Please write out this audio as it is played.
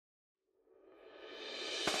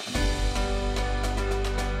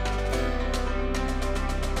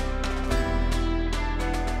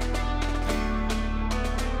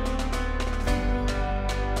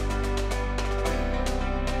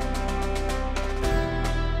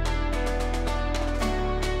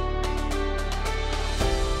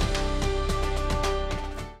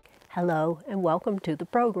Hello and welcome to the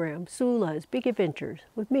program, Sula's Big Adventures,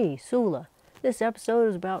 with me, Sula. This episode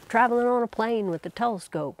is about traveling on a plane with a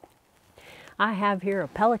telescope. I have here a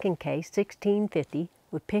Pelican case 1650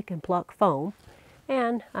 with pick and pluck foam,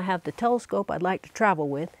 and I have the telescope I'd like to travel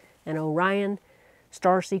with, an Orion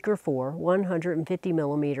Starseeker 4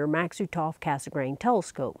 150mm Maxutov Cassegrain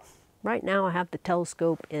telescope. Right now I have the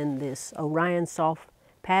telescope in this Orion soft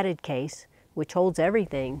padded case, which holds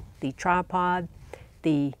everything: the tripod,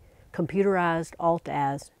 the computerized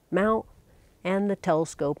alt-az mount, and the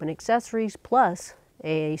telescope and accessories, plus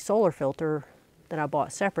a solar filter that I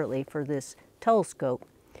bought separately for this telescope.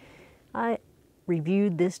 I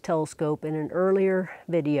reviewed this telescope in an earlier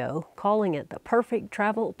video, calling it the perfect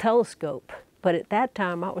travel telescope. But at that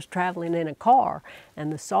time I was traveling in a car, and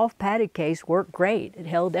the soft padded case worked great. It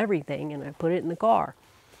held everything, and I put it in the car,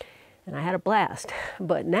 and I had a blast.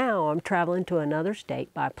 But now I'm traveling to another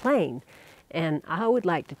state by plane, and I would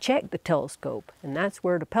like to check the telescope, and that's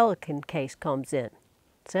where the Pelican case comes in. It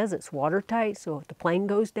says it's watertight, so if the plane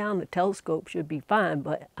goes down, the telescope should be fine,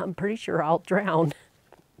 but I'm pretty sure I'll drown.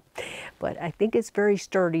 But I think it's very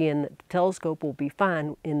sturdy, and the telescope will be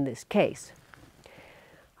fine in this case.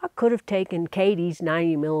 I could have taken Katie's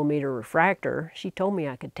 90mm refractor. She told me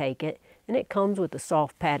I could take it, and it comes with a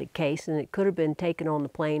soft padded case, and it could have been taken on the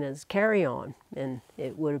plane as carry-on, and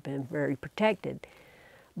it would have been very protected.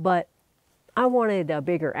 But I wanted a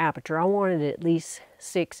bigger aperture. I wanted at least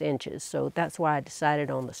 6 inches, so that's why I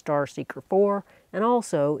decided on the Starseeker 4. And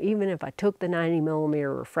also, even if I took the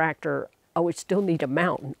 90mm refractor, I would still need a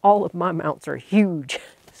mount, and all of my mounts are huge,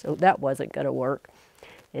 so that wasn't going to work.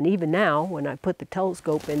 And even now, when I put the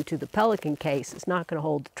telescope into the Pelican case, it's not going to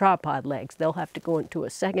hold the tripod legs. They'll have to go into a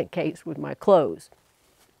second case with my clothes.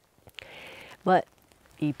 But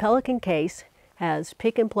the Pelican case has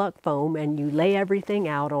pick and pluck foam, and you lay everything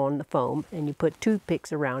out on the foam, and you put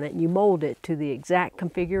toothpicks around it, and you mold it to the exact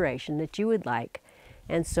configuration that you would like.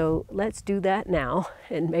 And so let's do that now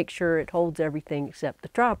and make sure it holds everything except the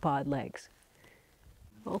tripod legs.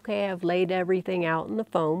 Okay, I've laid everything out in the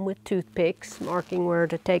foam with toothpicks, marking where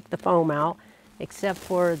to take the foam out, except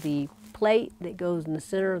for the plate that goes in the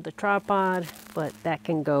center of the tripod, but that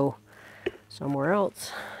can go somewhere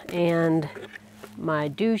else. And my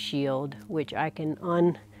dew shield, which I can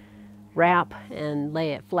unwrap and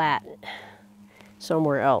lay it flat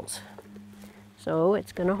somewhere else. So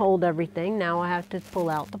it's going to hold everything. Now I have to pull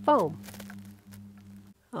out the foam.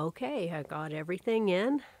 Okay, I got everything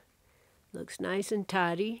in. Looks nice and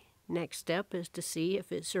tidy. Next step is to see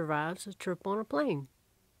if it survives a trip on a plane.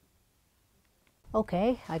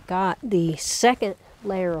 Okay, I got the second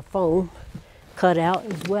layer of foam cut out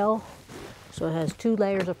as well. So it has 2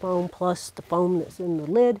 layers of foam plus the foam that's in the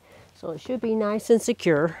lid. So it should be nice and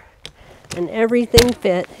secure. And everything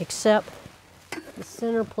fit except the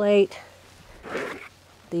center plate,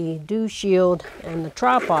 the dew shield, and the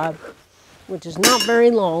tripod, which is not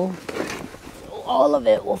very long. All of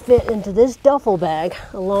it will fit into this duffel bag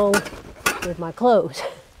along with my clothes.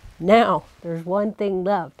 Now, there's one thing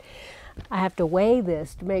left. I have to weigh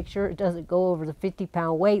this to make sure it doesn't go over the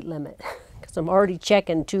 50-pound weight limit, because I'm already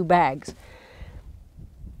checking 2 bags.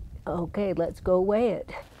 Okay, let's go weigh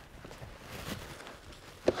it.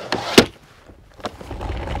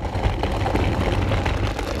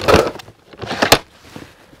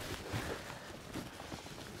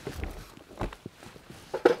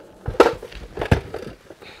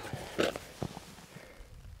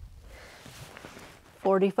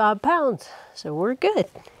 £45, so we're good.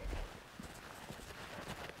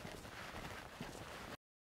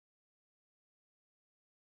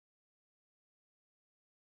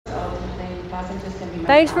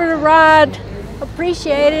 Thanks for the ride.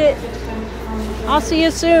 Appreciate it. I'll see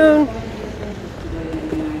you soon.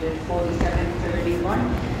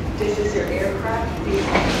 This is your aircraft. Please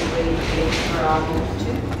wait for August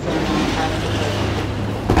 2.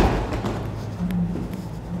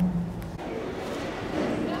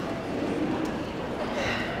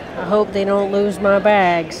 I hope they don't lose my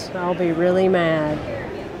bags. I'll be really mad.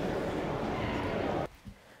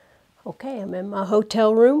 Okay, I'm in my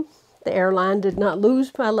hotel room. The airline did not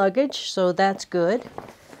lose my luggage, so that's good.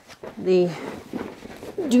 The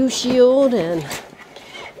dew shield and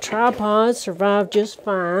tripod survived just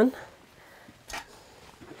fine.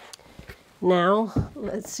 Now,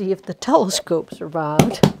 let's see if the telescope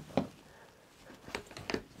survived.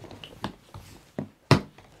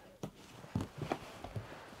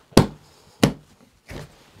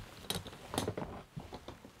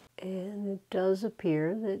 And it does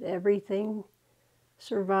appear that everything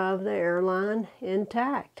survived the airline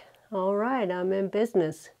intact. All right, I'm in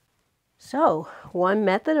business. So, one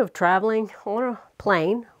method of traveling on a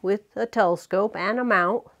plane with a telescope and a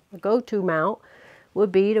mount, a go-to mount,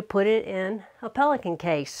 would be to put it in a pelican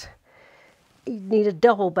case. You'd need a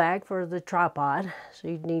double bag for the tripod, so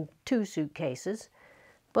you'd need 2 suitcases,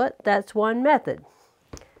 but that's one method.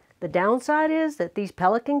 The downside is that these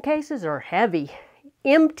pelican cases are heavy.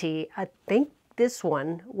 Empty, I think this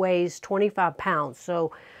one weighs 25 pounds,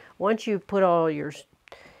 so once you put all your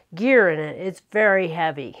gear in it, it's very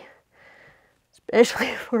heavy,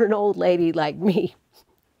 especially for an old lady like me.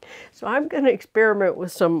 So I'm going to experiment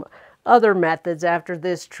with some other methods after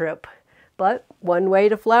this trip. But one way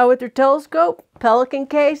to fly with your telescope, pelican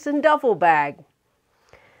case, and duffel bag.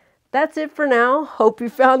 That's it for now. Hope you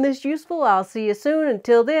found this useful. I'll see you soon.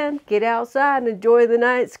 Until then, get outside and enjoy the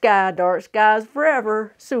night sky. Dark skies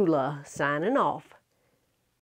forever. Sula signing off.